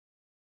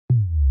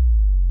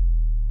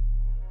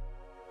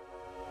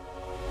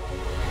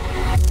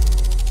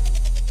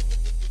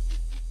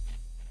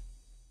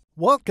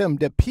Welcome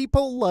to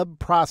People Love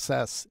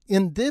Process.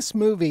 In this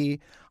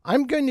movie,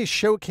 I'm going to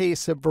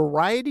showcase a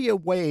variety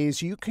of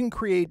ways you can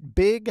create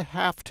big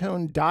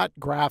halftone dot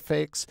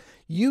graphics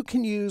you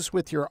can use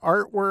with your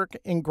artwork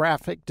and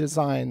graphic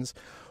designs.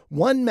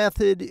 One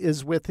method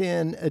is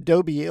within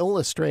Adobe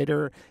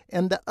Illustrator,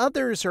 and the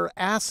others are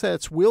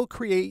assets we'll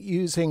create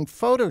using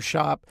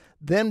Photoshop,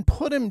 then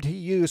put them to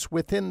use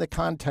within the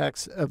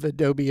context of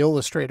Adobe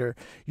Illustrator.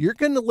 You're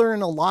going to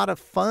learn a lot of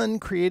fun,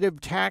 creative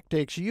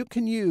tactics you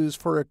can use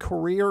for a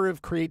career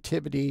of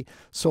creativity,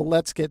 so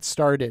let's get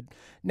started.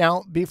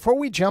 Now, before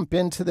we jump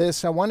into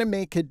this, I want to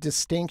make a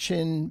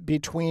distinction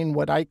between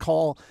what I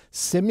call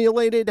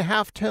simulated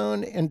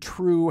halftone and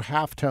true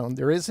halftone.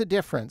 There is a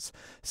difference.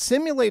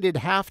 Simulated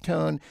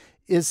halftone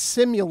is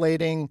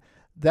simulating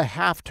the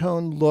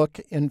halftone look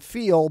and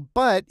feel,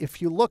 but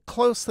if you look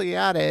closely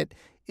at it,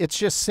 it's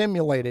just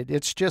simulated.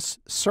 It's just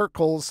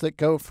circles that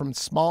go from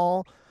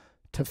small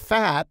to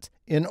fat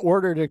in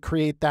order to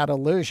create that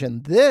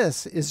illusion.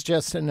 This is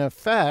just an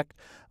effect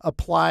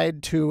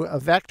applied to a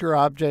vector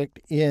object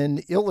in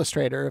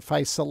Illustrator. If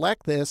I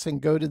select this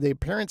and go to the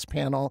appearance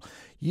panel,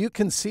 you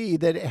can see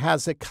that it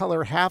has a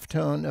color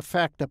halftone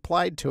effect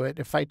applied to it.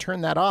 If I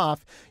turn that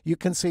off, you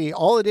can see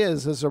all it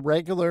is a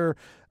regular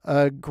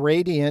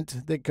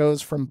gradient that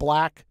goes from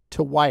black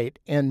to white.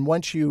 And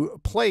once you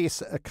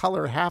place a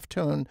color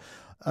halftone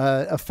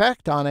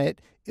effect on it,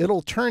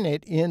 it'll turn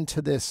it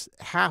into this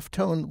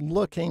halftone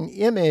looking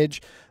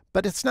image,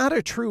 but it's not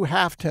a true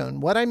halftone.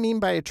 What I mean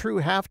by a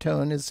true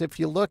halftone is if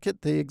you look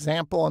at the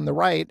example on the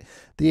right,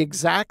 the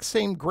exact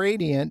same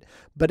gradient,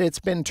 but it's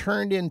been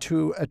turned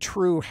into a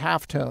true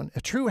halftone.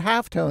 A true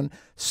halftone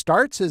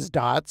starts as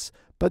dots,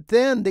 but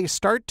then they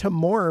start to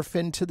morph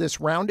into this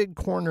rounded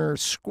corner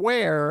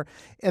square,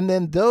 and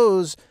then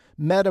those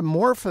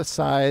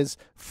metamorphosize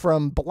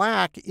from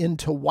black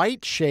into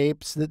white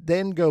shapes that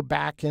then go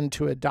back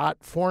into a dot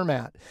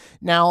format.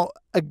 Now,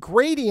 a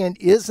gradient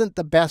isn't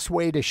the best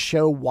way to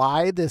show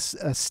why this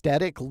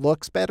aesthetic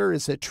looks better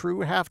as a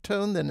true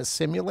halftone than a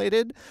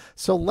simulated.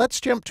 So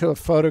let's jump to a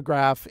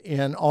photograph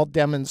and I'll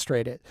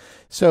demonstrate it.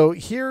 So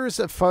here's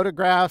a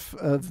photograph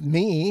of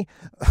me,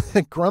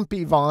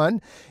 Grumpy Vaughn,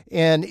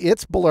 and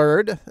it's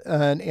blurred.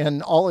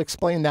 And I'll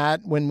explain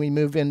that when we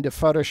move into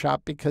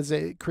Photoshop because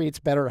it creates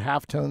better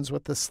halftones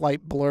with a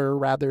slight blur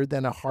rather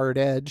than a hard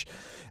edge.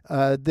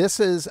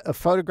 This is a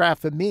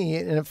photograph of me,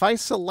 and if I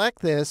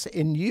select this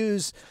and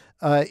use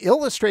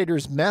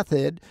Illustrator's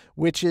method,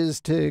 which is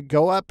to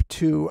go up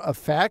to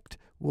Effect,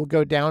 we'll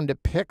go down to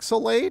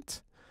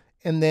Pixelate,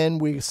 and then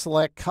we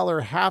select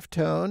Color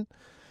Halftone.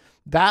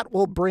 That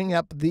will bring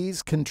up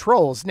these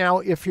controls. Now,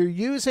 if you're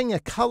using a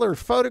color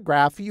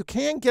photograph, you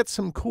can get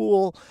some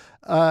cool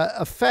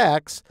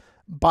effects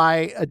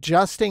by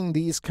adjusting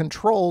these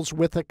controls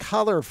with a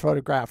color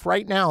photograph.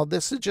 Right now,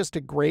 this is just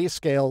a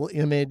grayscale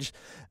image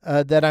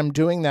that I'm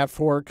doing that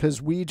for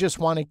because we just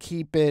want to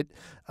keep it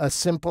a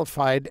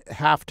simplified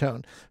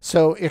halftone.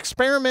 So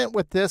experiment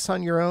with this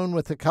on your own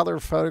with a color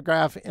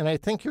photograph, and I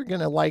think you're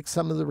going to like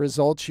some of the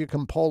results you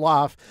can pull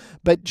off.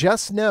 But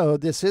just know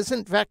this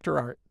isn't vector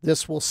art.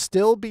 This will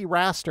still be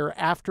raster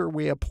after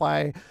we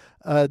apply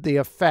the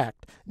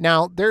effect.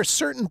 Now, there's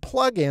certain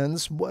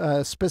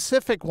plugins,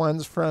 specific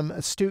ones from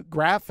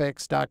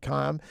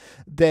astutegraphics.com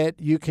that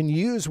you can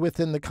use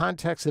within the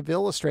context of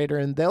Illustrator,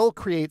 and they'll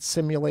create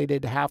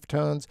simulated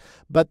halftones,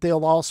 but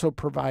they'll also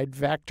provide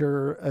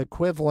vector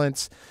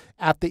equivalents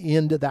at the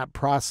end of that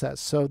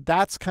process. So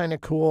that's kind of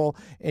cool,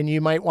 and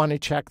you might want to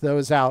check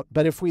those out.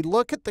 But if we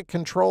look at the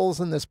controls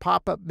in this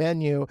pop-up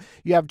menu,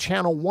 you have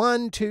channel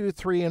 1, 2,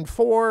 3, and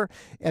 4,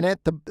 and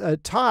at the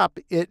top,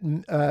 it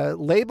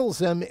labels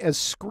them as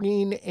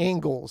screen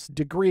angles,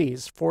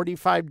 degrees.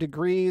 45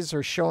 degrees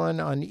are shown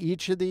on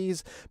each of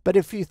these. But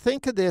if you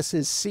think of this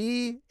as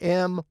C,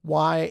 M,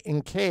 Y,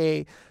 and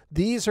K,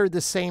 these are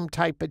the same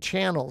type of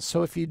channels.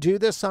 So if you do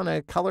this on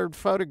a colored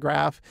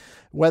photograph,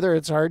 whether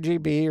it's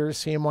RGB or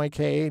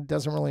CMYK,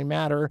 doesn't really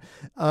matter,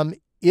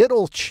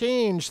 it'll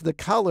change the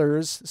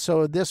colors.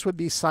 So this would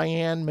be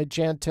cyan,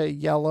 magenta,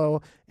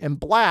 yellow, and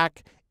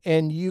black,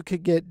 and you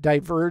could get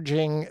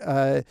diverging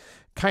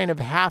kind of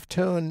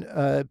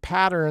halftone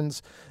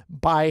patterns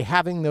by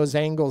having those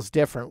angles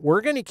different.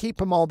 We're going to keep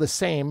them all the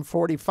same,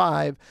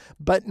 45,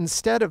 but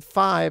instead of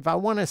 5, I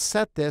want to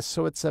set this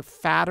so it's a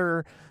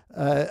fatter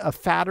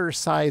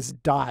size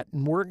dot.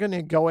 And we're going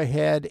to go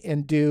ahead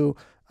and do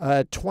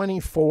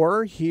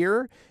 24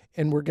 here,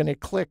 and we're going to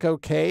click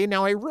OK.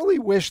 Now, I really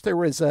wish there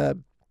was a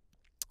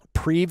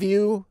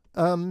preview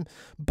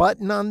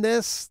button on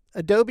this.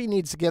 Adobe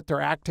needs to get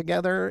their act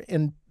together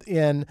and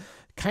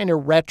kind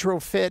of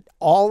retrofit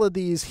all of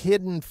these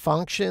hidden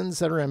functions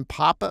that are in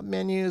pop-up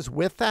menus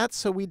with that,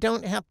 so we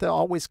don't have to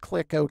always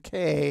click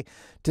OK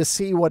to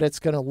see what it's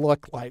going to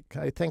look like.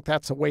 I think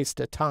that's a waste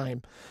of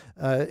time.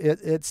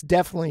 It's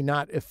definitely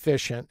not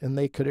efficient, and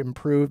they could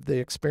improve the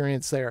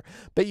experience there.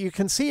 But you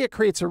can see it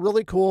creates a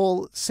really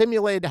cool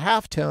simulated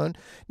halftone.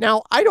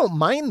 Now, I don't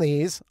mind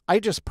these. I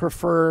just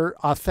prefer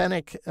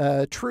authentic,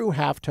 true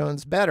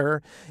halftones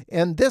better,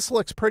 and this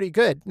looks pretty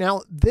good.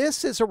 Now,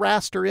 this is a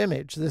raster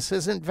image. This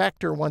isn't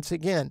vector once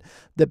again.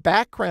 The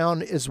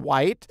background is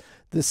white.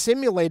 The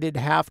simulated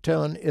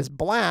halftone is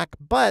black,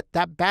 but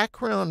that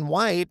background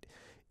white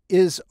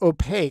is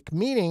opaque,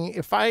 meaning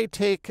if I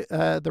take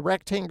the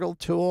rectangle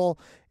tool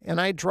and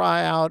I draw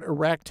out a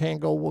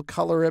rectangle, we'll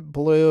color it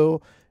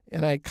blue,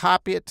 and I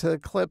copy it to the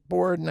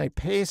clipboard and I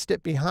paste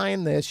it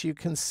behind this, you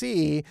can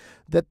see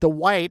that the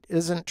white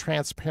isn't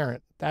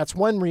transparent. That's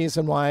one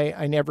reason why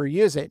I never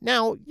use it.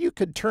 Now, you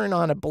could turn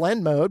on a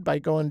blend mode by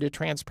going to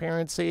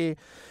transparency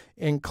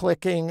and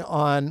clicking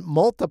on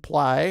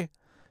multiply,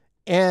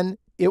 and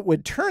it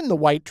would turn the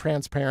white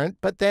transparent,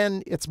 but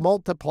then it's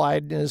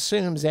multiplied and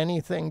assumes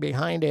anything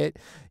behind it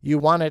you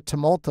want it to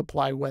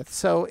multiply with.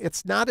 So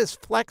it's not as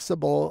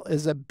flexible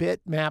as a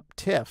bitmap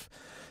tiff.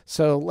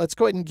 So let's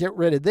go ahead and get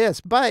rid of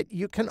this, but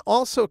you can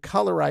also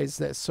colorize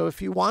this. So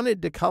if you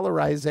wanted to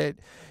colorize it,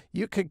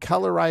 you could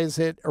colorize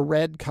it a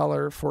red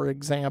color, for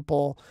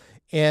example,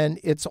 and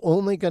it's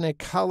only going to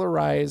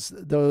colorize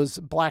those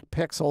black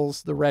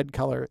pixels the red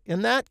color.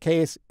 In that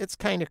case, it's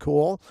kind of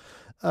cool.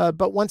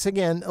 But once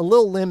again, a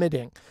little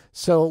limiting.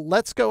 So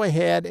let's go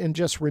ahead and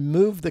just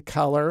remove the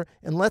color,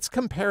 and let's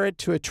compare it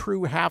to a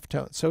true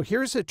halftone. So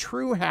here's a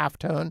true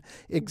halftone,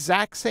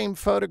 exact same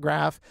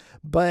photograph,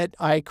 but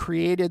I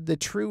created the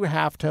true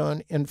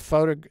halftone in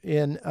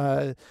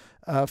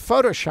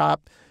Photoshop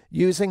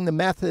using the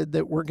method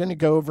that we're going to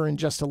go over in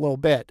just a little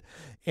bit.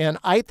 And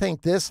I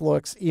think this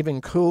looks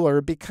even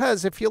cooler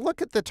because if you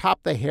look at the top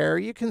of the hair,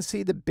 you can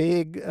see the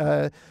big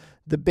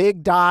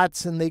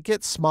dots, and they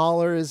get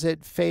smaller as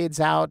it fades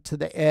out to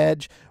the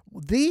edge.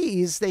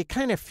 These, they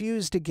kind of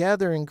fuse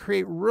together and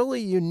create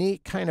really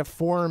unique kind of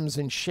forms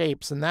and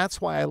shapes, and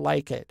that's why I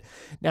like it.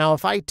 Now,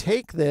 if I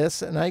take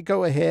this and I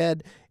go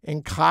ahead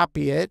and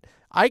copy it,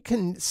 I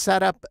can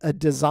set up a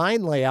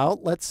design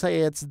layout. Let's say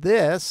it's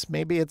this.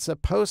 Maybe it's a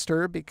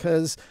poster,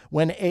 because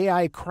when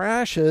AI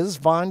crashes,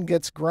 Vaughn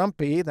gets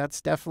grumpy.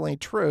 That's definitely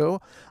true.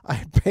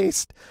 I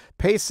paste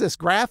this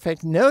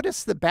graphic.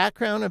 Notice the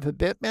background of a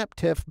bitmap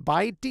tiff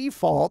by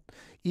default,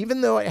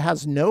 even though it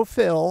has no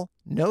fill,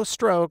 no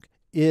stroke,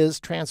 is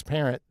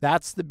transparent.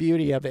 That's the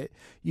beauty of it.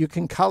 You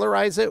can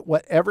colorize it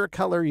whatever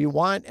color you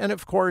want. And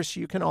of course,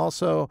 you can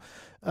also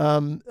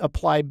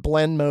apply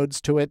blend modes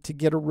to it to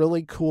get a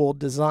really cool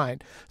design.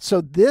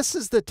 So this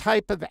is the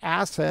type of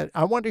asset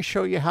I want to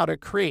show you how to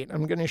create.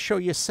 I'm going to show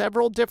you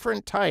several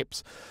different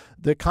types.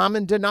 The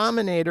common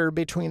denominator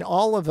between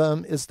all of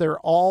them is they're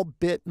all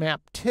bitmap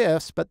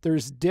tiffs, but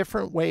there's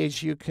different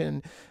ways you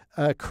can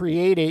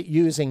create it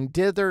using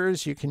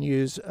dithers. You can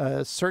use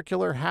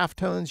circular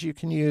halftones. You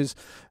can use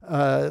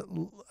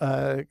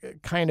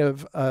kind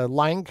of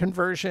line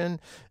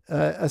conversion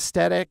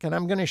aesthetic, and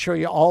I'm going to show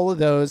you all of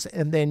those,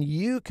 and then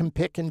you can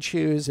pick and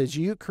choose as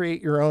you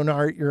create your own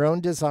art, your own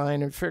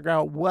design, and figure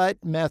out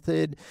what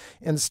method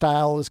and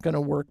style is going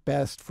to work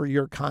best for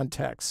your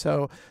context.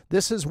 So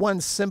this is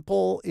one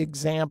simple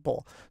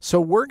example. So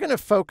we're going to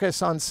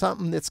focus on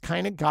something that's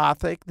kind of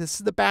gothic. This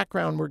is the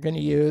background we're going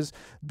to use.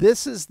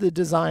 This is the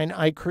design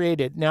I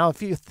created. Now,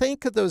 if you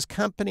think of those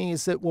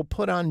companies that will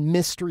put on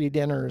mystery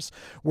dinners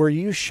where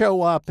you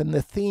show up and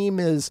the theme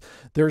is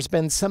there's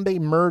been somebody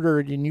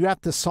murdered and you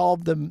have to solve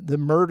the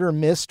murder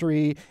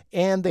mystery,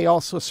 and they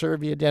also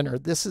serve you dinner.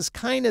 This is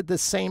kind of the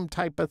same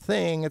type of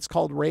thing. It's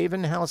called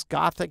Raven House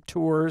Gothic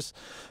Tours.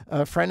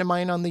 A friend of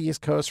mine on the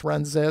East Coast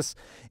runs this,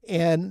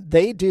 and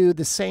they do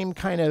the same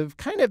kind of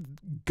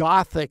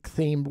gothic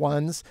themed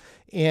ones.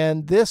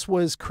 And this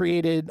was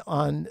created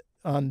on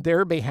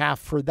their behalf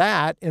for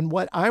that. And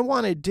what I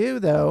want to do,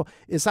 though,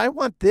 is I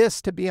want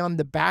this to be on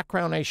the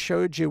background I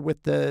showed you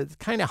with the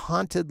kind of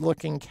haunted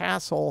looking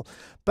castle,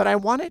 but I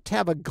want it to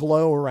have a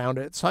glow around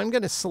it. So I'm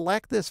going to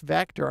select this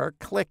vector,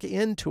 click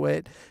into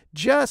it.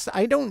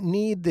 I don't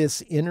need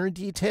this inner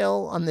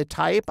detail on the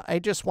type. I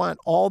just want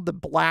all the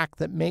black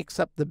that makes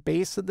up the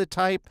base of the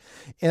type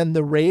and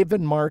the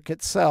raven mark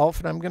itself.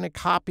 And I'm going to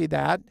copy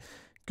that.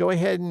 Go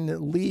ahead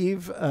and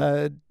leave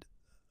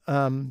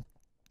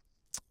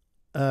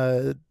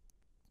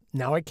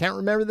now I can't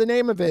remember the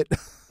name of it.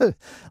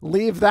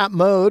 Leave that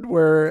mode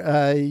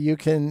where you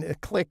can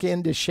click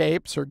into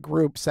shapes or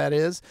groups, that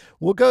is.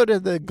 We'll go to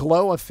the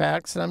glow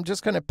effects, and I'm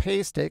just going to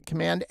paste it.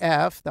 Command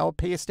F, that'll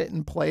paste it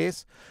in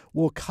place.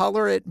 We'll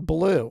color it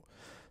blue.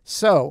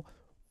 So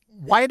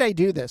why did I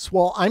do this?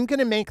 Well, I'm going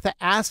to make the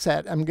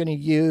asset I'm going to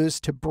use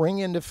to bring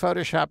into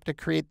Photoshop to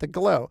create the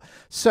glow.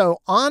 So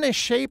on a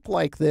shape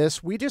like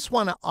this, we just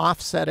want to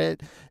offset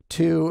it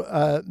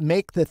to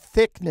make the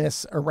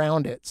thickness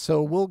around it.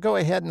 So we'll go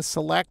ahead and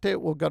select it.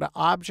 We'll go to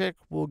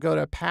Object, we'll go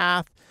to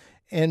Path,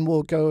 and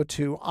we'll go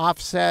to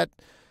Offset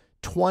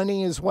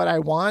 20 is what I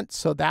want,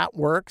 so that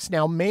works.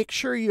 Now make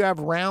sure you have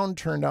round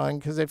turned on,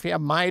 because if you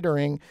have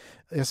mitering,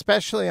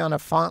 especially on a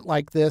font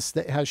like this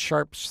that has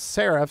sharp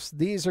serifs,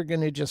 these are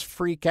going to just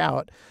freak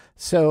out.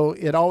 So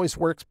it always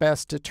works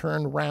best to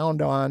turn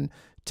round on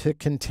to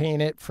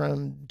contain it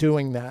from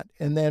doing that.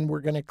 And then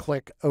we're going to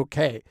click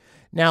OK.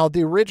 Now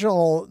the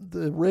original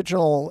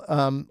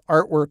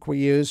artwork we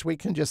used, we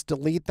can just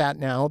delete that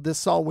now.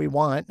 This is all we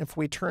want. If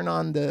we turn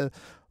on the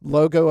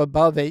logo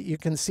above it, you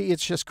can see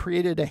it's just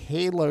created a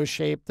halo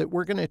shape that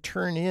we're going to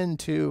turn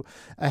into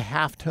a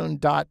halftone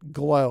dot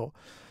glow.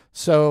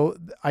 So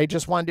I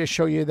just wanted to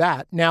show you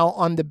that. Now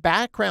on the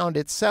background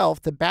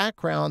itself, the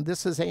background,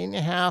 this is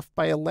 8.5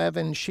 by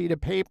 11 sheet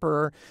of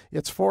paper.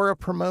 It's for a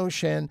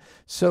promotion.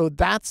 So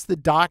that's the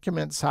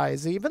document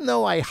size. Even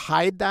though I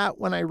hide that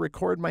when I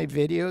record my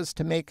videos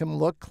to make them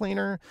look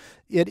cleaner,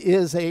 it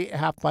is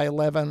 8.5 by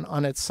 11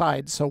 on its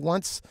side. So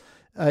once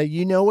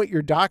you know what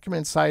your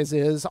document size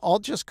is, I'll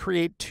just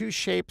create two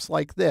shapes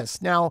like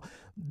this. Now,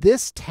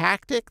 this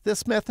tactic,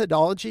 this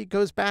methodology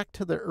goes back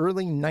to the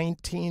early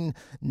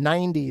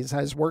 1990s.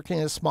 I was working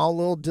in a small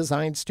little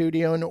design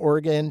studio in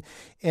Oregon,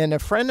 and a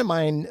friend of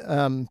mine,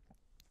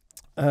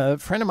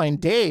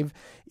 Dave,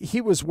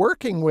 he was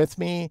working with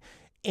me,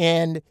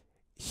 and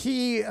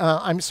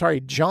I'm sorry,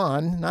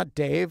 John, not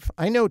Dave.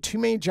 I know too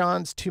many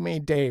Johns, too many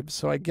Daves,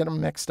 so I get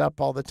them mixed up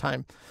all the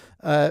time.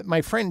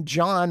 My friend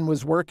John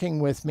was working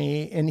with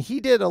me, and he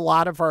did a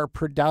lot of our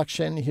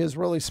production. He was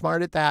really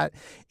smart at that.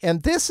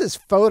 And this is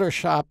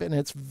Photoshop in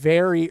its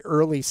very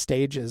early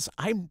stages.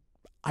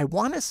 I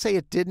want to say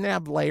it didn't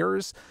have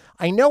layers.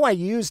 I know I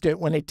used it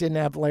when it didn't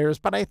have layers,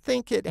 but I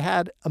think it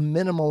had a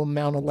minimal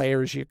amount of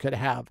layers you could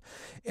have.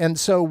 And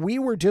so we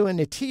were doing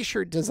a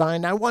t-shirt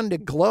design. I wanted to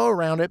glow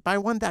around it, but I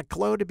wanted that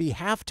glow to be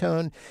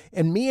halftone.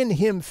 And me and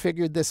him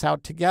figured this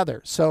out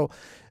together. So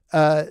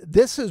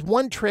this is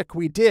one trick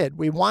we did.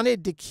 We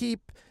wanted to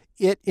keep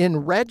it in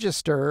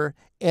register,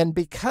 and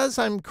because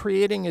I'm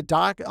creating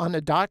on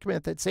a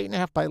document that's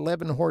 8.5 by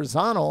 11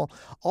 horizontal,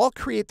 I'll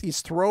create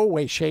these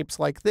throwaway shapes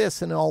like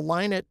this, and I'll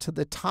line it to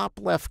the top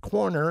left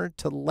corner,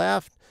 to the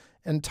left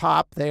and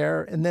top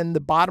there, and then the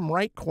bottom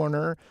right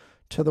corner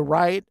to the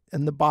right,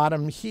 and the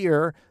bottom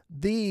here.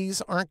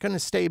 These aren't going to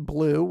stay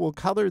blue. We'll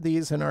color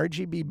these in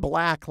RGB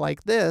black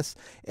like this.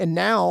 And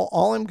now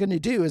all I'm going to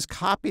do is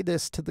copy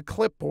this to the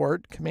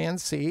clipboard,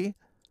 Command-C.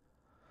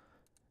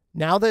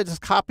 Now that it's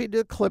copied to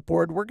the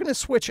clipboard, we're going to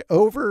switch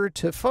over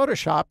to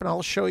Photoshop, and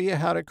I'll show you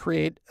how to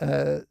create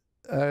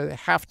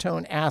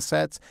halftone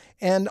assets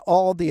and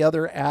all the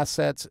other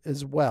assets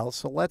as well.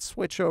 So let's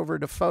switch over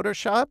to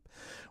Photoshop.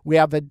 We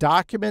have a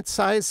document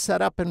size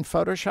set up in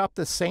Photoshop,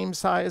 the same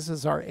size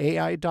as our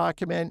AI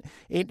document,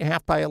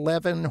 8.5 by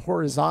 11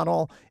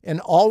 horizontal. And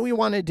all we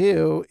want to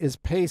do is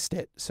paste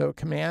it. So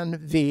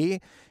Command-V.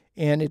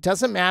 And it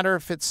doesn't matter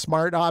if it's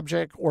Smart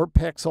Object or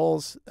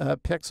Pixels.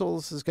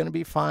 Pixels is going to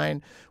be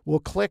fine. We'll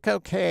click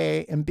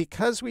OK. And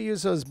because we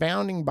use those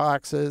bounding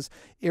boxes,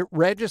 it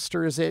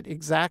registers it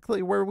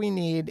exactly where we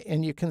need.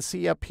 And you can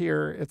see up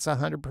here, it's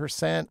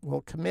 100%.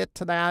 We'll commit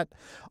to that.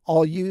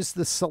 I'll use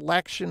the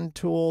selection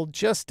tool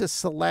just to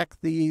select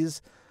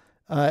these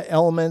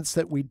elements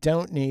that we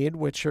don't need,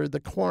 which are the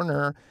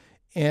corner.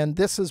 And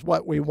this is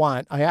what we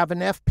want. I have an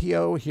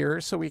FPO here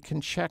so we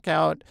can check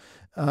out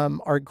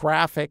our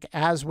graphic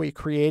as we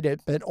create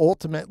it, but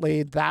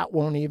ultimately that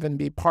won't even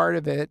be part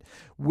of it.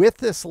 With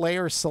this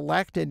layer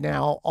selected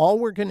now, all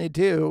we're going to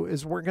do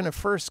is we're going to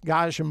first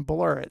Gaussian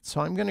blur it. So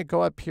I'm going to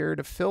go up here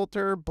to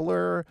Filter,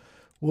 Blur.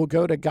 We'll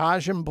go to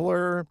Gaussian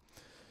blur.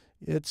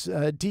 It's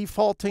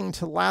defaulting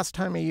to last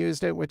time I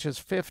used it, which is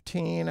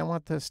 15. I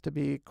want this to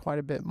be quite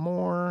a bit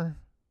more.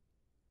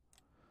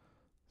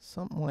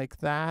 Something like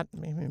that,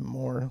 maybe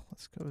more.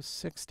 Let's go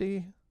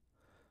 60.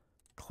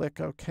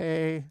 Click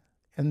OK.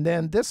 And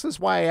then this is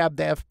why I have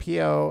the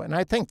FPO, and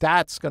I think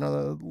that's going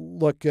to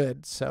look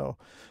good. So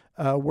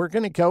we're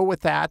going to go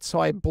with that. So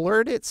I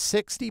blurred it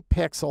 60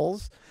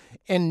 pixels.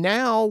 And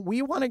now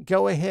we want to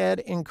go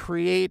ahead and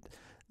create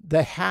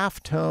the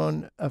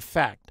halftone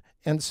effect.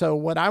 And so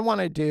what I want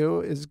to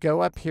do is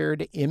go up here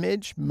to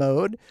Image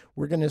Mode.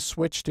 We're going to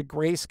switch to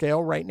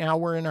grayscale. Right now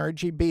we're in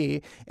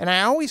RGB. And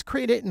I always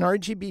create it in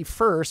RGB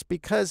first,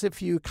 because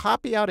if you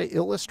copy out of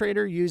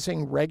Illustrator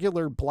using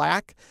regular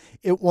black,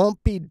 it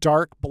won't be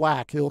dark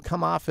black. It'll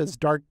come off as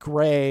dark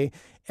gray,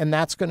 and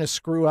that's going to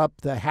screw up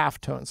the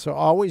halftone. So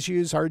always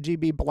use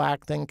RGB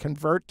black, then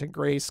convert to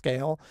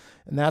grayscale.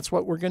 And that's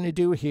what we're going to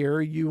do here.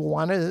 You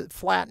want to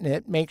flatten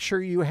it. Make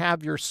sure you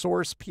have your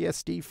source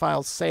PSD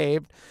file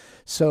saved.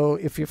 So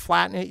if you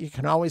flatten it, you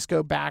can always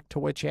go back to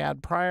what you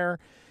had prior.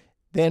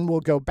 Then we'll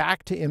go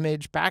back to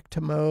image, back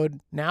to mode.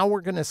 Now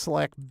we're going to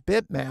select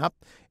bitmap.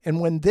 And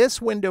when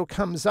this window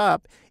comes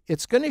up,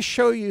 it's going to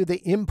show you the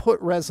input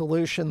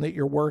resolution that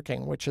you're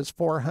working, which is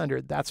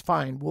 400. That's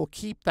fine. We'll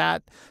keep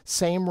that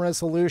same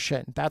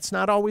resolution. That's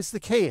not always the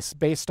case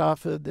based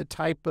off of the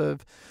type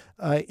of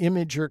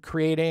image you're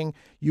creating.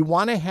 You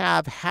want to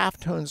have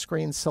halftone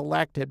screen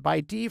selected.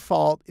 By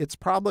default, it's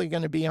probably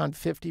going to be on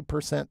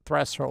 50%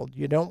 threshold.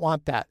 You don't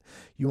want that.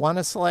 You want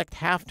to select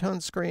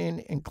halftone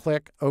screen and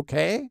click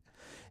OK.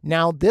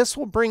 Now this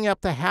will bring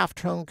up the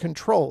halftone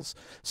controls.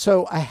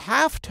 So a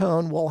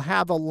halftone will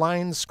have a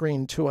line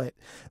screen to it.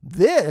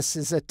 This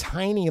is a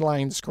tiny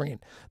line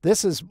screen.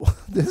 This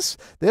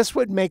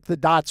would make the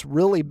dots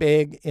really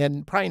big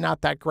and probably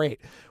not that great.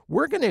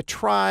 We're going to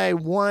try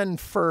one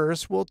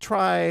first. We'll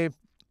try,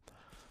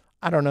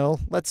 I don't know,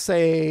 let's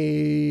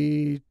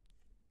say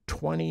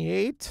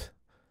 28.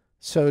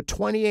 So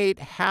 28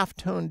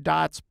 halftone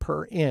dots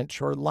per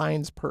inch or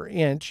lines per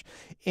inch.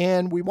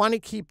 And we want to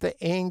keep the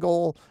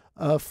angle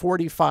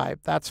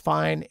 45. That's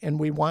fine. And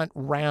we want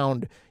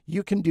round.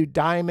 You can do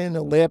diamond,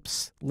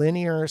 ellipse,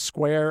 linear,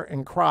 square,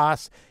 and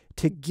cross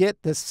to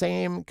get the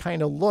same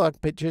kind of look,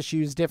 but just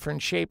use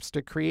different shapes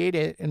to create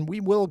it. And we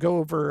will go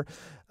over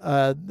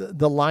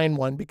the line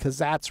one because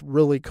that's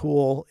really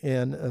cool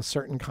in a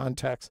certain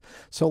context.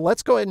 So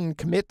let's go ahead and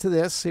commit to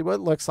this, see what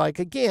it looks like.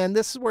 Again,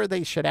 this is where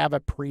they should have a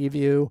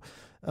preview.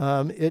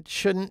 I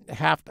shouldn't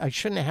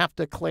have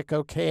to click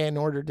OK in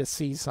order to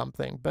see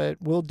something,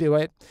 but we'll do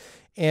it.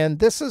 And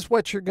this is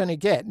what you're going to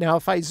get. Now,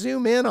 if I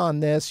zoom in on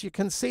this, you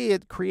can see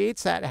it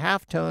creates that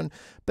halftone,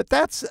 but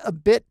that's a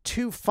bit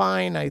too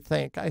fine, I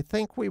think. I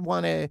think we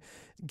want to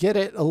get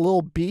it a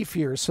little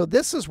beefier. So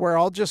this is where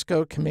I'll just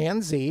go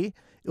Command Z.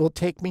 It will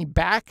take me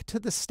back to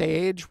the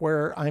stage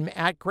where I'm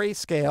at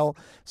grayscale.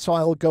 So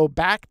I'll go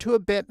back to a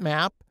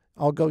bitmap.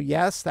 I'll go,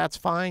 yes, that's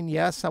fine.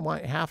 Yes, I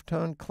want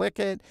halftone. Click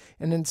it.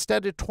 And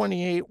instead of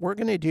 28, we're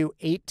going to do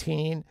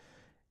 18.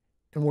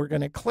 And we're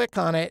going to click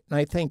on it, and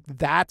I think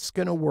that's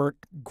going to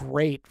work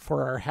great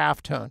for our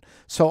halftone.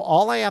 So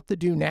all I have to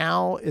do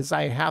now is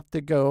I have to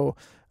go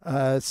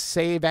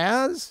save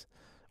as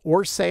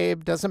or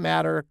save, doesn't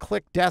matter.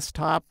 Click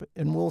desktop,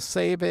 and we'll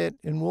save it,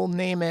 and we'll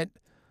name it,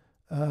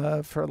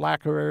 for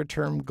lack of a better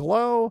term,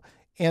 Glow.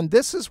 And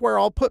this is where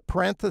I'll put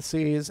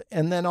parentheses,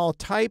 and then I'll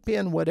type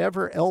in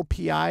whatever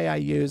LPI I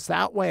use.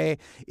 That way,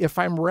 if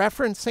I'm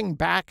referencing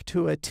back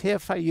to a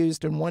tiff I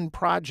used in one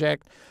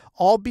project,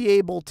 I'll be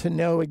able to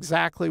know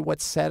exactly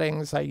what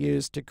settings I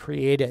used to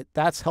create it.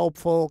 That's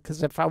helpful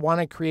because if I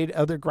want to create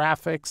other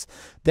graphics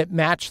that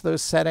match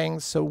those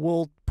settings, so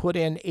we'll put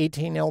in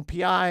 18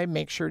 LPI,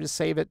 make sure to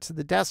save it to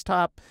the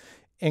desktop,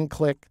 and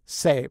click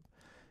Save.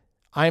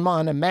 I'm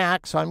on a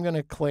Mac, so I'm going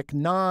to click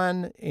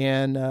None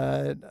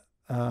and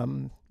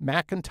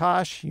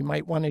Macintosh. You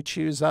might want to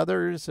choose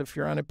others if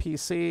you're on a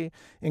PC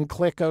and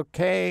click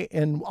OK.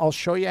 And I'll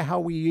show you how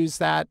we use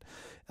that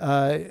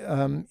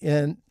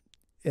in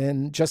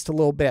just a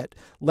little bit.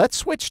 Let's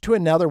switch to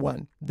another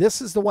one.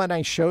 This is the one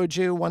I showed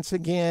you. Once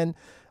again,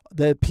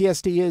 the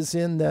PSD is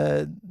in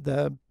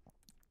the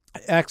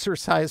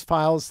exercise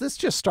files. This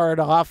just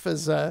started off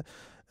as a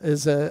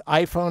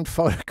iPhone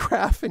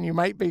photograph, and you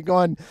might be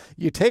going,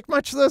 you take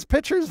much of those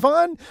pictures,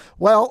 Vaughn?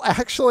 Well,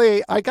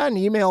 actually, I got an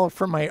email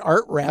from my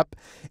art rep,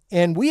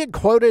 and we had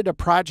quoted a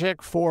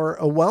project for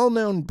a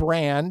well-known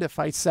brand. If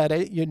I said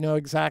it, you'd know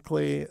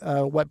exactly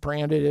what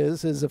brand it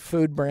is a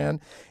food brand.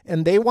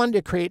 And they wanted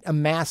to create a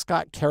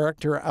mascot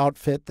character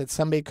outfit that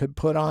somebody could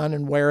put on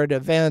and wear at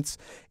events.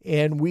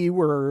 And we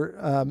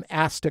were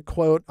asked to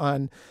quote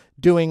on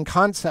doing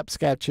concept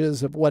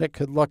sketches of what it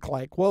could look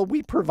like. Well,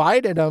 we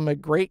provided them a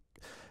great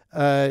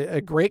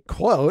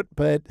quote,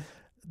 but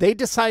they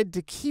decided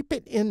to keep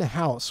it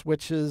in-house,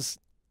 which is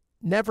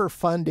never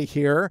fun to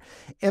hear.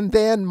 And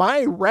then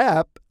my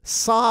rep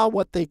saw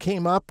what they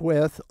came up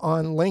with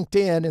on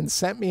LinkedIn and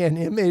sent me an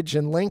image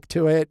and link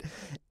to it.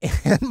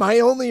 And my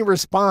only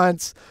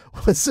response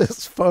was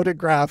this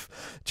photograph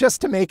just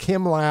to make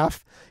him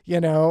laugh,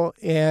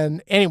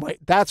 and anyway,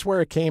 that's where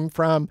it came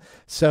from.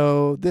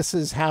 So this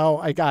is how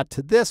I got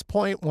to this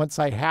point. Once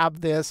I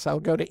have this,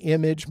 I'll go to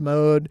image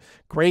mode,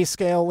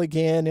 grayscale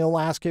again. It'll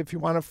ask you if you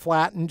want to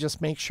flatten.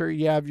 Just make sure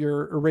you have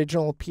your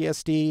original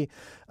PSD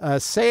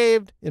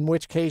saved, in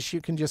which case you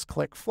can just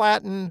click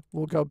flatten.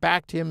 We'll go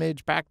back to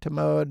image, back to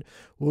mode.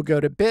 We'll go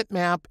to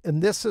bitmap,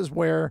 and this is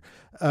where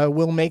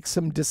we'll make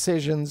some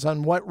decisions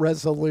on what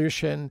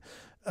resolution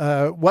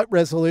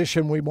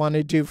we want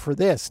to do for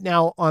this.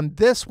 Now, on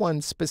this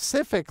one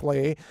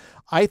specifically,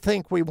 I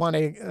think we want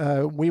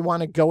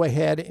to go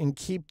ahead and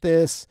keep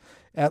this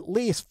at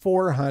least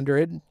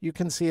 400. You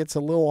can see it's a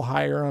little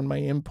higher on my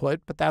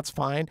input, but that's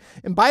fine.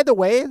 And by the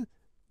way,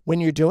 when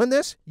you're doing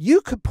this,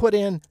 you could put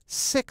in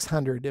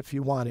 600 if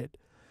you wanted.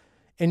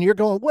 And you're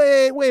going,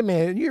 wait a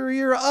minute,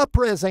 you're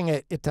up-resing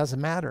it. It doesn't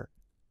matter.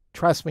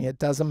 Trust me, it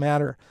doesn't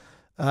matter.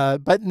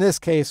 But in this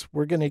case,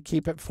 we're going to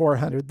keep it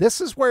 400.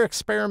 This is where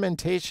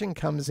experimentation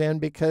comes in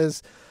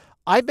because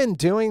I've been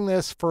doing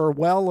this for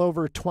well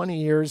over 20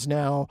 years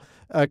now,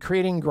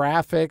 creating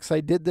graphics.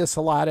 I did this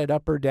a lot at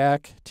Upper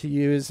Deck to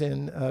use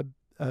in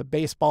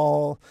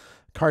baseball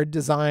card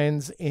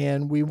designs,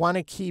 and we want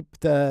to keep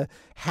the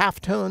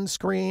halftone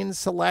screen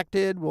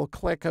selected. We'll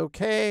click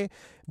OK.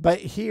 But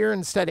here,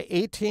 instead of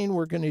 18,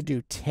 we're going to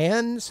do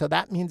 10. So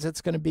that means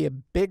it's going to be a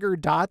bigger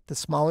dot. The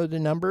smaller the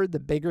number, the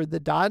bigger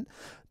the dot.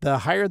 The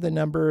higher the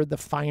number, the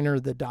finer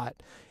the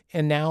dot.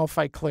 And now if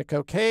I click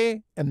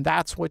OK, and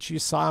that's what you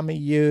saw me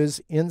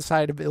use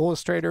inside of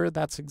Illustrator,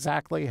 that's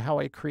exactly how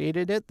I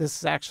created it. This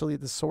is actually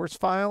the source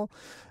file,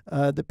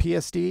 the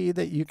PSD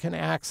that you can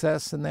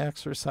access in the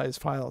exercise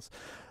files.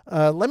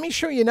 Let me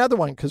show you another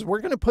one, because we're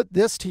going to put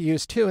this to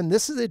use too. And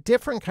this is a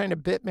different kind of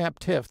bitmap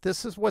tiff.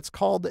 This is what's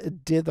called a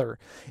dither.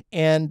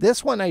 And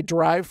this one I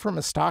derived from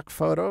a stock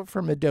photo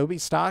from Adobe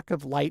stock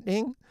of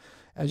lightning.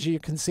 As you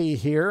can see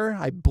here,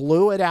 I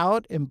blew it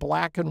out in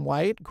black and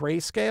white,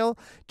 grayscale,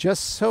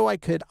 just so I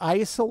could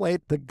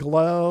isolate the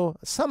glow,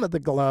 some of the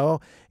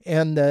glow,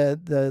 and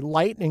the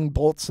lightning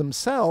bolts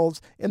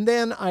themselves. And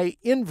then I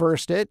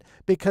inversed it,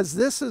 because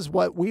this is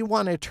what we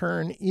want to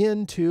turn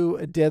into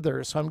a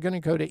dither. So I'm going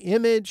to go to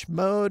Image,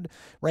 Mode.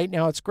 Right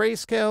now it's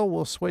grayscale.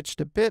 We'll switch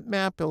to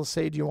Bitmap. It'll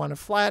say, do you want to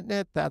flatten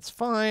it? That's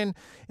fine.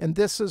 And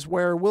this is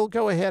where we'll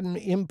go ahead and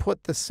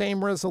input the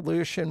same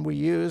resolution we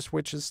used,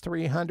 which is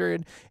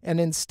 300.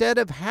 And instead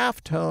of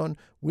halftone,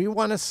 we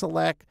want to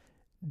select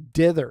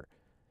dither.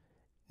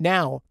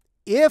 Now,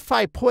 if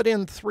I put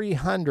in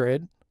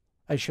 300,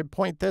 I should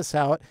point this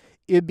out,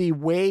 it'd be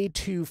way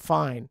too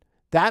fine.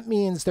 That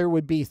means there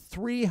would be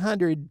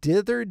 300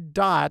 dithered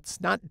dots,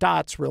 not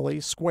dots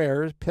really,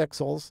 squares,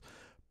 pixels,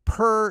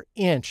 per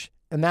inch.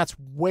 And that's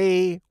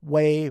way,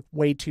 way,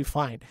 way too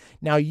fine.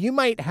 Now, you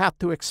might have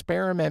to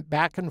experiment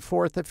back and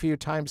forth a few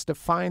times to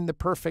find the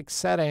perfect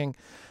setting.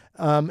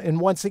 And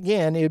once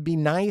again, it would be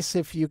nice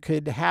if you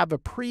could have a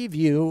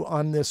preview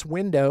on this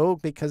window,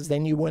 because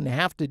then you wouldn't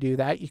have to do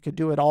that. You could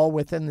do it all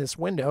within this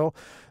window.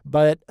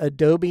 But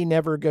Adobe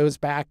never goes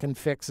back and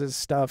fixes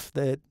stuff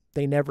that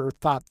they never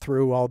thought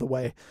through all the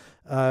way.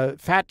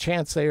 Fat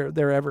chance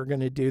they're ever going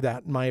to do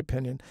that, in my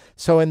opinion.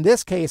 So in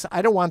this case,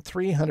 I don't want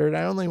 300.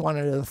 I only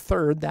wanted a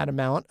third that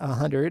amount,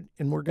 100.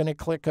 And we're going to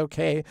click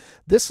OK.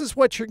 This is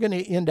what you're going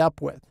to end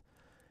up with.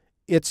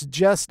 It's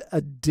just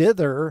a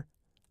dither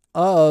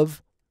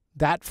of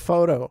that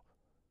photo.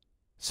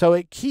 So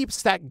it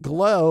keeps that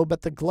glow,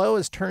 but the glow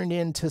is turned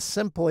into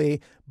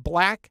simply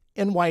black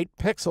and white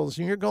pixels.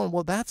 And you're going,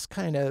 well, that's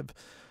kind of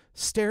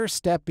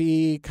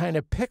stair-steppy, kind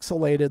of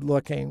pixelated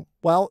looking.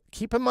 Well,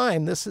 keep in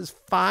mind, this is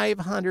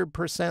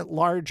 500%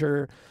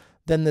 larger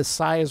than the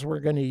size we're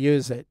going to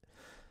use it.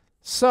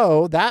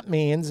 So that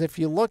means if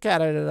you look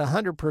at it at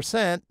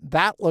 100%,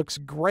 that looks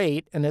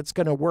great and it's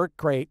going to work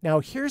great.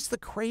 Now, here's the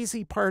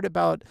crazy part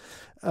about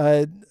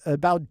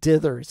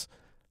dithers.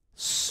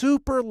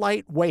 Super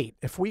lightweight.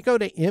 If we go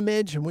to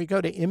image and we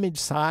go to image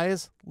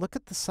size, look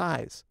at the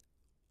size,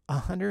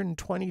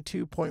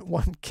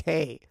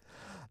 122.1K.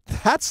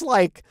 That's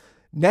like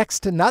next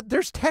to not,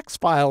 there's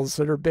text files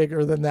that are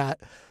bigger than that.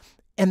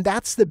 And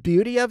that's the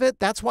beauty of it.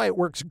 That's why it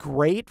works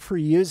great for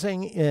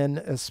using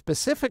in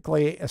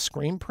specifically a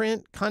screen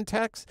print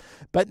context.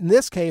 But in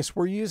this case,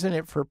 we're using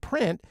it for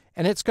print,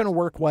 and it's going to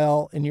work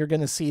well, and you're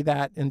going to see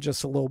that in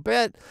just a little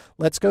bit.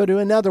 Let's go to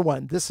another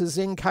one. This is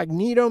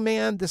Incognito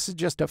Man. This is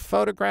just a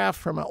photograph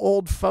from an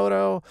old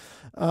photo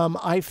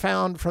I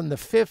found from the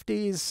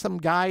 50s. Some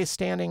guy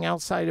standing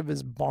outside of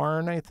his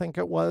barn, I think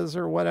it was,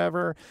 or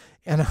whatever.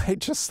 And I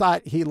just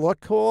thought he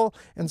looked cool.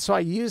 And so I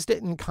used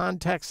it in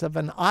context of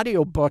an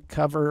audiobook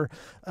cover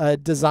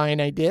design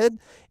I did.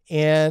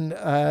 And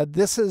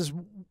this is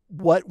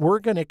what we're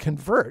going to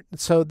convert.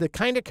 So the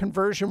kind of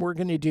conversion we're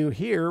going to do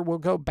here, we'll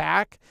go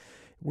back.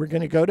 We're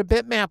going to go to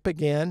Bitmap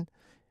again.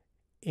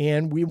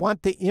 And we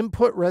want the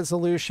input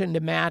resolution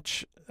to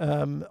match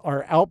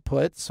our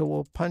output. So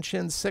we'll punch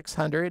in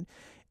 600.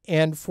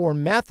 And for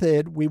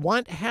method, we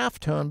want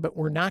halftone, but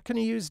we're not going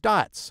to use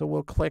dots. So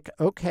we'll click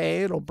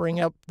OK. It'll bring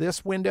up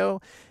this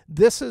window.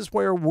 This is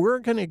where we're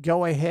going to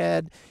go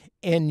ahead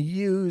and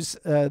use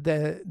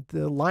the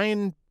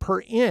line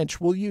per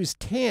inch. We'll use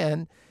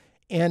 10.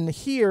 And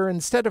here,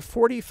 instead of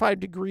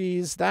 45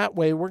 degrees that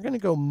way, we're going to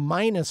go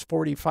minus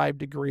 45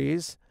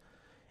 degrees.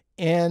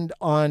 And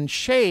on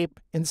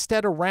shape,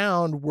 instead of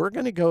round, we're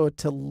going to go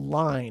to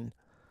line.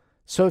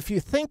 So if you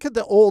think of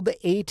the old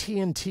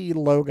AT&T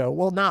logo,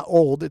 well, not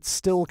old, it's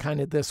still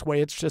kind of this way.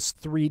 It's just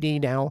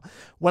 3D now.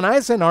 When I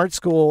was in art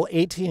school,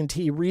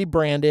 AT&T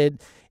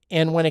rebranded,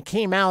 and when it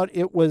came out,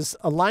 it was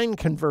a line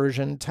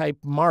conversion type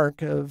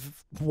mark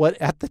of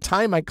what at the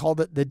time I called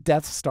it the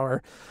Death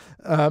Star.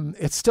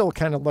 It still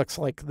kind of looks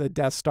like the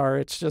Death Star.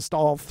 It's just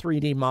all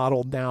 3D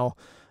modeled now.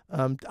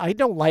 I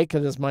don't like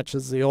it as much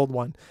as the old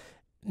one.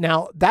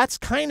 Now, that's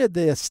kind of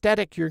the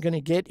aesthetic you're going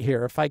to get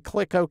here. If I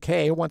click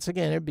OK, once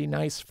again, it'd be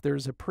nice if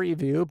there's a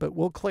preview, but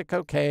we'll click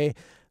OK.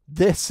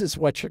 This is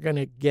what you're going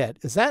to get.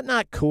 Is that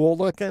not cool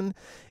looking?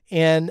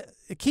 And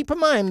keep in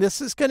mind,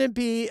 this is going to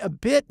be a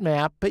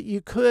bitmap, but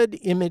you could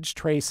image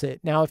trace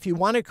it. Now, if you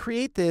want to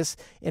create this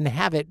and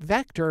have it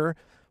vector,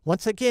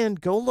 Once again,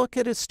 go look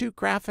at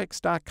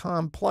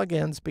astutegraphics.com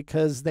plugins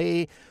because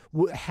they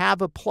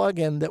have a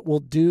plugin that will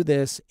do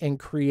this and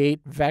create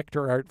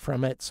vector art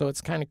from it. So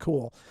it's kind of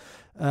cool.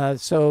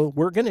 So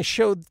we're going to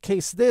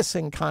showcase this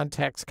in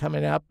context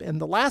coming up. And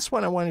the last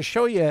one I want to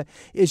show you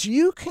is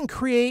you can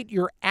create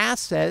your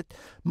asset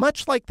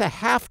much like the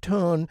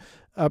halftone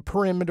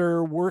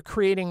perimeter we're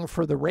creating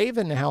for the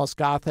Raven House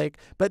Gothic.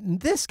 But in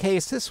this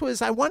case,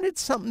 I wanted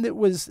something that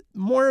was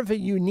more of a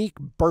unique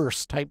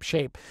burst type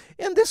shape.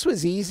 And this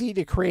was easy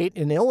to create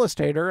in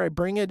Illustrator. I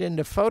bring it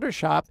into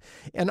Photoshop.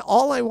 And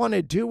all I want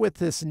to do with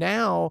this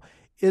now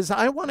is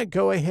I want to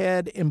go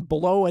ahead and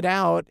blow it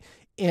out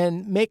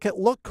and make it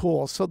look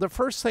cool. So the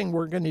first thing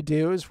we're going to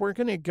do is we're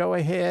going to go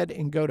ahead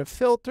and go to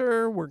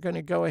Filter. We're going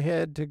to go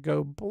ahead to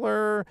go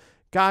Blur,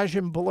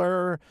 Gaussian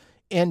Blur.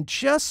 And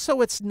just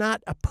so it's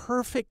not a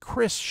perfect,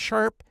 crisp,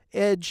 sharp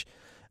edge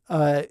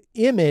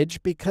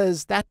image,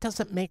 because that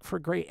doesn't make for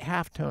great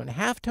halftone.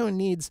 Halftone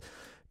needs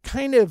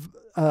kind of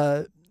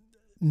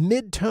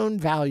mid-tone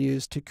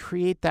values to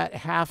create that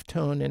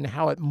halftone and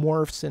how it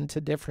morphs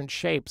into different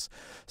shapes.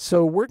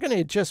 So we're going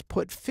to just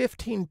put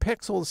 15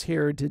 pixels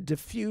here to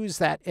diffuse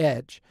that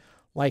edge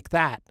like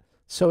that.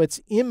 So it's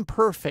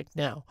imperfect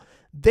now.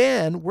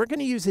 Then we're going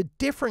to use a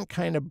different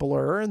kind of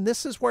blur, and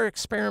this is where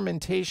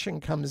experimentation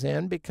comes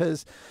in,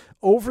 because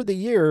over the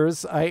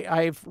years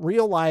I've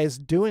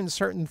realized doing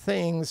certain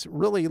things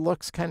really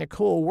looks kind of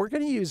cool. We're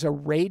going to use a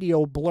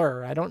radial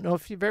blur. I don't know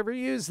if you've ever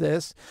used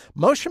this.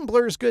 Motion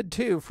blur is good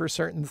too for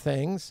certain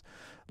things.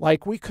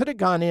 Like we could have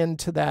gone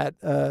into that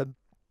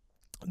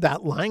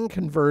line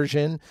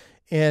conversion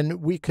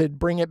and we could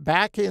bring it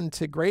back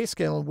into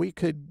grayscale, and we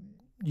could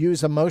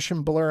use a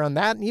motion blur on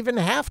that and even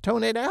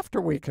halftone it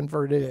after we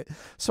converted it.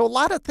 So a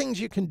lot of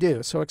things you can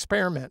do, so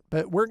experiment.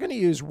 But we're going to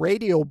use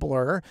radial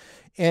blur.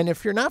 And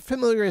if you're not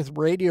familiar with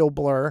radial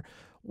blur,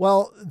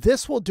 well,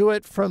 this will do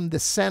it from the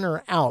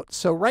center out.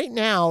 So right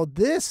now,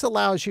 this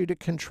allows you to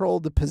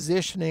control the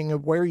positioning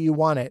of where you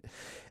want it.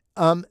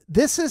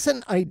 This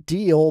isn't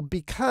ideal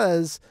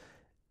because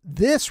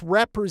this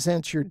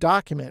represents your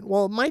document.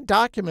 Well, my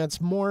document's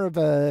more of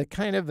a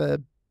kind of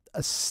a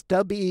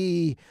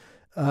stubby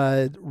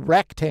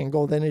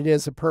rectangle than it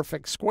is a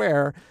perfect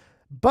square,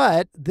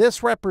 but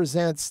this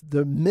represents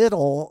the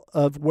middle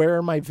of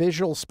where my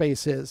visual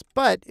space is.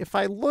 But if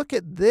I look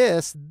at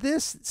this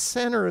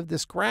center of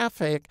this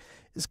graphic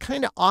is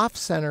kind of off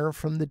center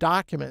from the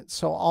document.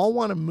 So I'll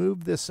want to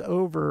move this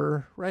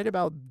over right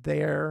about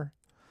there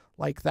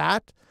like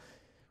that.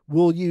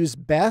 We'll use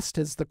best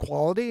as the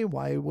quality.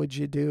 Why would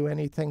you do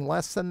anything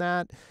less than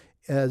that?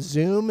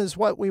 Zoom is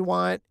what we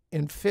want,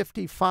 and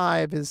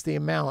 55 is the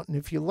amount. And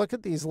if you look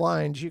at these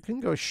lines, you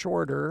can go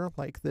shorter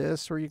like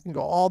this, or you can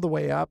go all the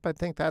way up. I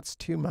think that's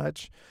too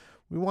much.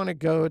 We want to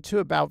go to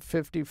about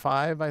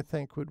 55, I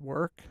think would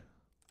work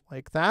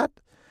like that.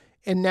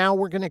 And now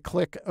we're going to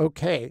click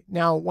OK.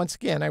 Now, once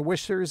again, I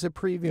wish there was a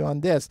preview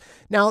on this.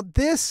 Now,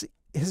 this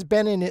has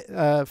been in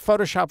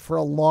Photoshop for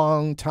a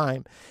long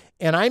time.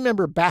 And I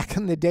remember back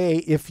in the day,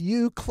 if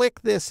you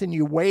click this and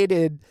you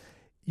waited,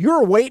 you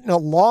were waiting a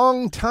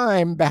long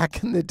time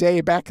back in the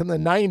day, back in the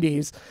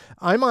 90s.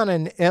 I'm on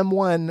an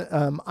M1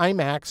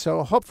 iMac,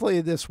 so hopefully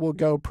this will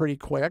go pretty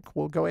quick.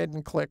 We'll go ahead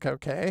and click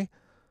OK.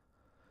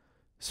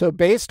 So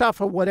based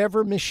off of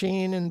whatever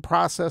machine and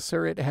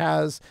processor it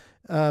has,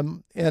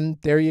 and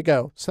there you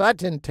go. So that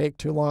didn't take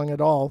too long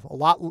at all. A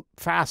lot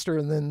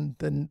faster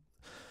than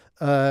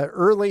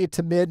early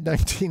to mid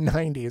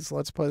 1990s,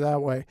 let's put it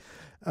that way.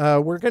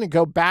 We're going to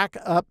go back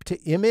up to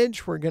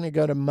image. We're going to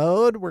go to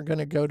mode. We're going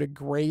to go to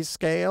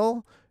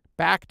grayscale,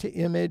 back to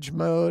image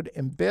mode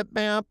and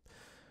bitmap.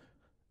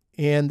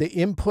 And the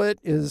input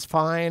is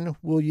fine.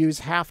 We'll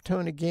use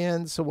halftone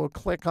again. So we'll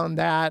click on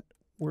that.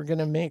 We're going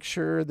to make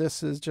sure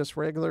this is just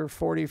regular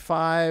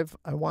 45.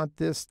 I want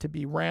this to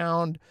be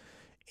round.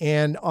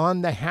 And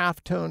on the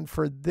halftone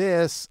for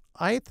this,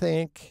 I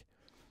think,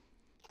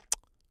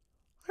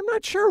 I'm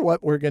not sure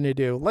what we're going to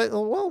do.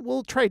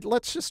 We'll try.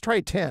 Let's just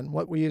try 10,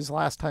 what we used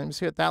last time.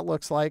 See what that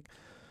looks like.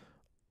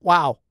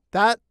 Wow,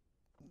 that,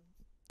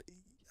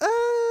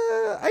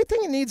 I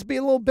think it needs to be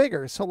a little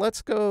bigger. So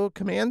let's go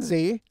Command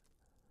Z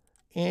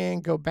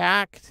and go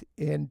back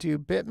and do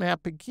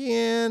bitmap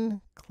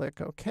again. Click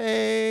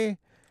OK.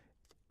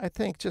 I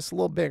think just a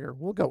little bigger.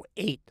 We'll go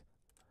 8.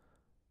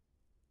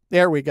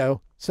 There we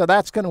go. So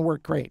that's going to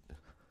work great.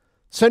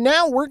 So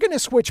now we're going to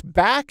switch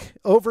back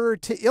over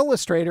to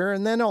Illustrator,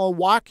 and then I'll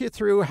walk you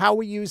through how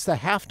we use the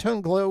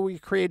halftone glow we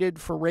created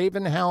for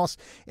Raven House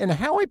and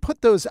how I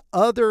put those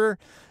other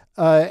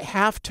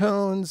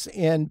halftones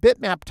and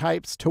bitmap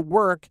types to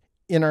work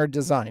in our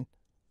design.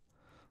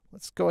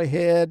 Let's go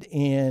ahead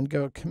and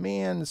go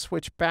Command and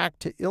switch back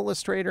to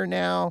Illustrator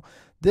now.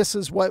 This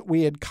is what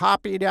we had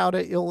copied out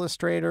of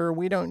Illustrator.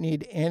 We don't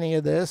need any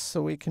of this,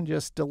 so we can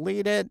just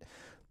delete it.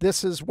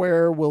 This is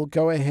where we'll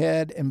go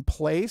ahead and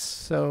place.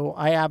 So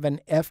I have an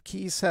F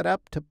key set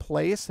up to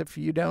place. If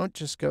you don't,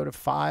 just go to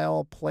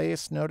File,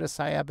 Place. Notice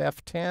I have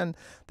F10.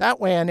 That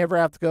way I never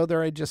have to go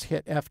there. I just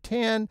hit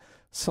F10,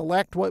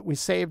 select what we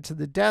saved to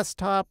the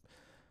desktop,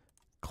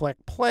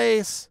 Click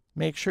place,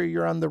 make sure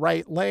you're on the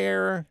right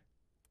layer,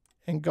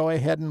 and go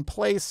ahead and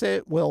place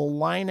it. We'll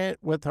align it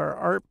with our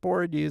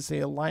artboard, use the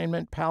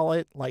alignment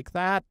palette like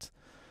that,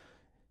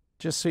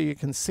 just so you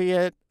can see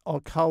it. I'll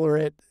color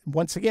it.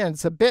 Once again,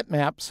 it's a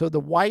bitmap, so the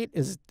white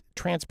is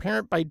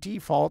transparent by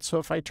default. So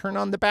if I turn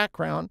on the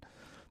background,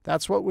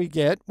 that's what we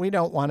get. We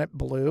don't want it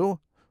blue.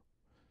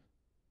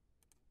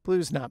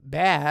 Blue's not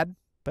bad,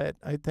 but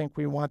I think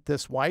we want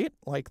this white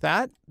like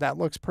that. That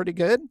looks pretty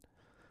good.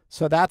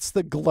 So that's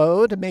the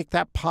glow to make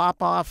that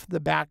pop off the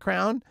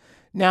background.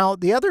 Now,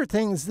 the other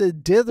thing is the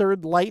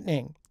dithered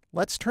lightning.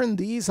 Let's turn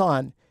these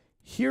on.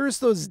 Here's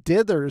those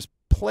dithers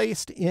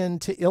placed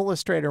into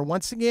Illustrator.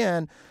 Once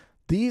again,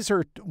 these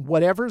are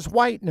whatever's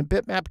white in a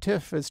bitmap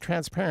tiff is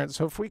transparent.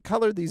 So if we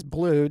color these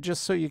blue,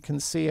 just so you can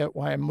see it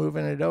while I'm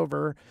moving it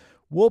over,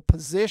 we'll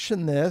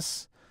position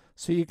this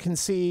so you can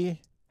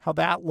see how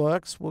that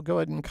looks. We'll go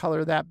ahead and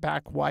color that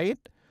back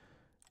white.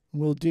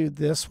 We'll do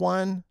this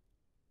one.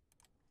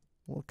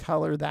 We'll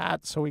color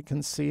that so we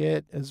can see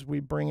it as we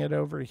bring it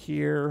over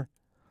here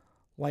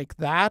like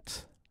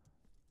that.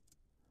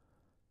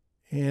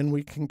 And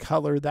we can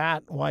color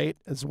that white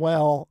as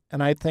well.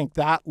 And I think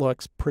that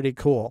looks pretty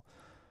cool.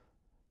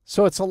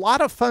 So it's a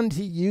lot of fun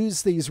to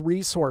use these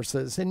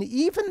resources. And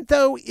even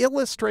though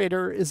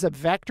Illustrator is a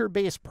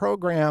vector-based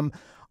program,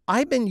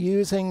 I've been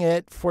using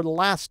it for the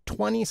last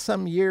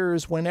 20-some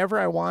years whenever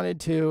I wanted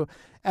to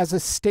as a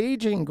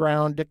staging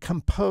ground to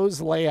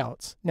compose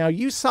layouts. Now,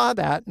 you saw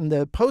that in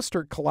the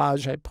poster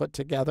collage I put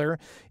together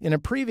in a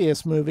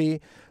previous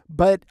movie,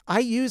 but I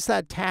use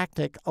that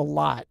tactic a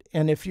lot.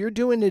 And if you're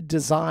doing a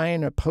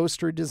design, a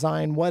poster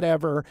design,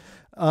 whatever,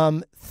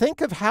 think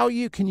of how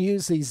you can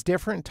use these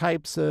different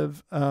types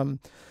of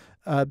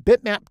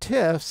bitmap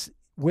tiffs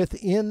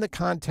within the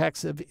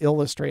context of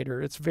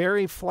Illustrator. It's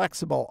very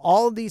flexible.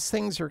 All of these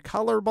things are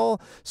colorable.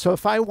 So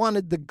if I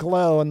wanted the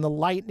glow and the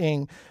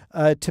lightning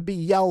to be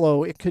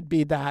yellow, it could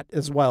be that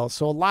as well.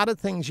 So a lot of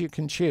things you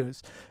can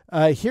choose.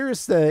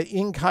 Here's the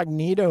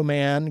Incognito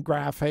Man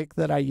graphic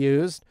that I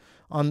used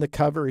on the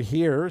cover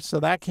here. So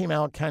that came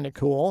out kind of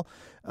cool.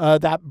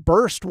 That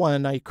burst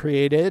one I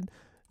created,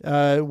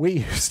 we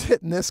used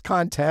it in this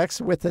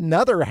context with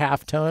another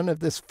halftone of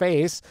this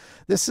face.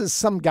 This is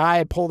some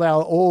guy pulled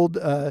out old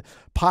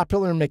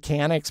Popular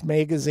Mechanics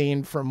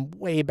magazine from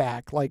way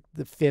back, like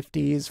the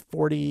 50s,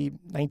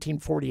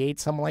 1948,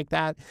 something like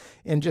that,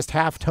 and just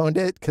halftoned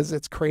it because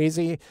it's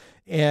crazy.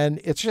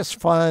 And it's just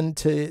fun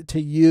to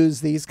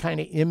use these kind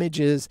of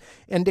images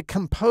and to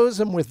compose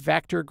them with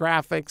vector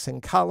graphics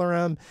and color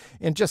them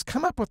and just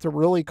come up with a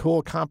really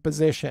cool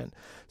composition.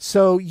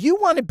 So you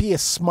want to be a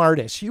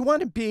smartest. You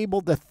want to be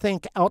able to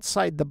think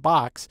outside the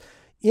box.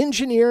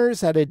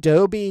 Engineers at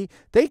Adobe,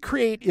 they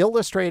create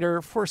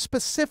Illustrator for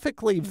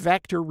specifically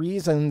vector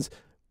reasons,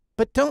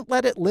 but don't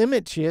let it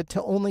limit you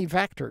to only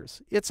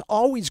vectors. It's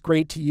always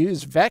great to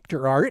use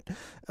vector art.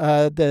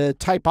 The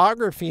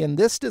typography in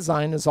this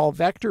design is all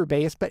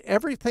vector-based, but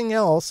everything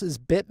else is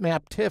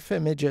bitmap tiff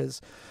images.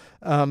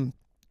 And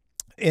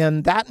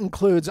that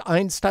includes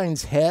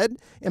Einstein's head.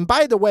 And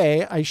by the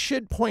way, I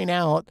should point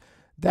out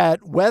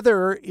that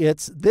whether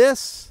it's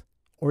this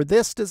or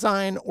this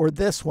design or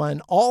this one,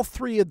 all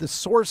three of the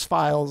source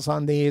files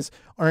on these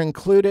are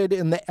included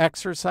in the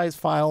exercise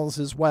files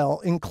as well,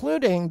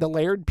 including the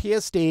layered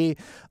PSD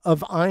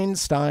of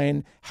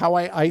Einstein, how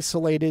I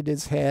isolated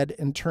his head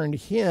and turned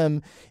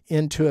him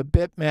into a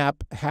bitmap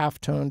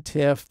halftone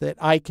tiff that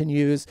I can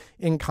use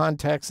in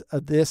context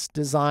of this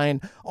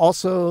design.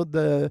 Also,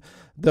 the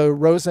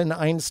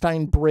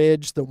Rosen-Einstein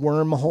bridge, the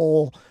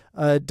wormhole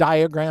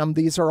diagram,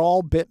 these are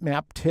all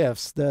bitmap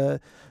tiffs. The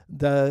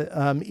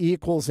E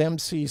equals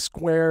MC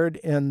squared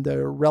and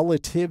the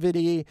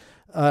relativity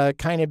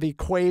kind of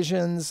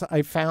equations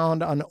I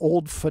found on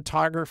old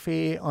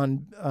photography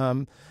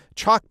on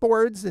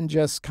chalkboards and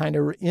just kind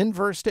of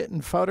inversed it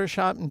in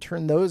Photoshop and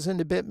turned those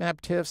into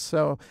bitmap tiffs.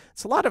 So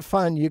it's a lot of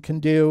fun you can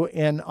do.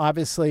 And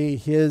obviously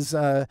his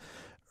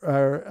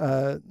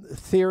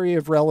theory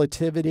of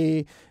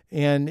relativity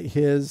and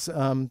his,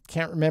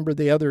 can't remember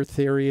the other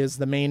theory, is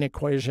the main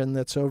equation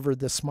that's over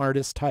the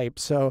smartest type.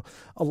 So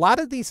a lot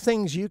of these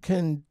things you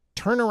can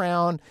turn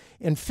around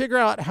and figure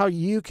out how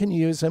you can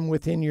use them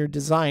within your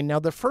design. Now,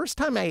 the first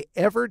time I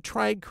ever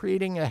tried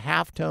creating a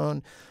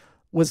halftone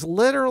was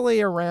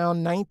literally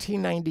around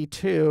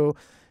 1992,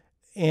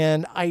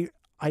 and I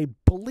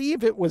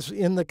believe it was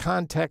in the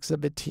context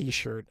of a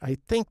t-shirt. I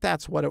think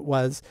that's what it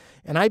was.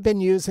 And I've been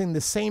using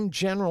the same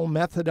general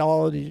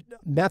methodology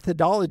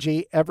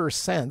ever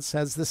since.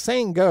 As the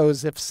saying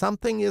goes, if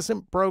something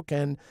isn't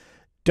broken,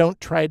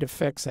 don't try to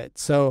fix it.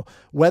 So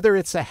whether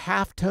it's a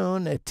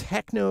halftone, a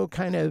techno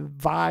kind of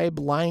vibe,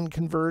 line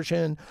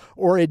conversion,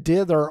 or a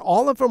dither,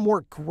 all of them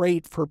work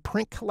great for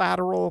print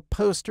collateral,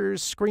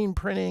 posters, screen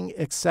printing,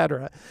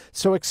 etc.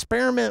 So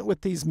experiment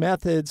with these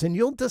methods and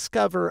you'll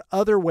discover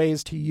other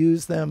ways to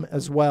use them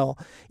as well.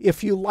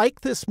 If you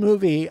like this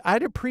movie,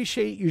 I'd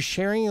appreciate you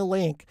sharing a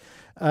link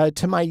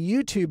to my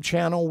YouTube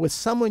channel with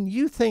someone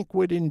you think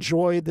would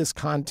enjoy this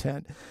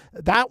content.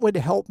 That would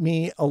help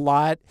me a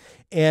lot.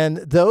 And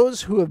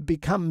those who have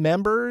become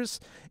members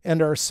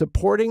and are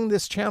supporting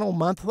this channel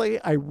monthly,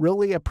 I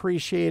really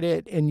appreciate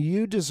it. And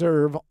you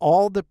deserve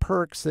all the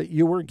perks that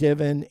you were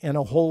given and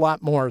a whole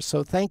lot more.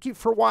 So thank you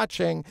for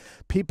watching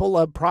People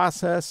Love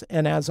Process.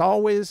 And as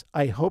always,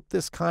 I hope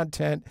this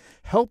content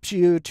helps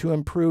you to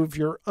improve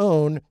your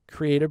own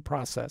creative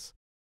process.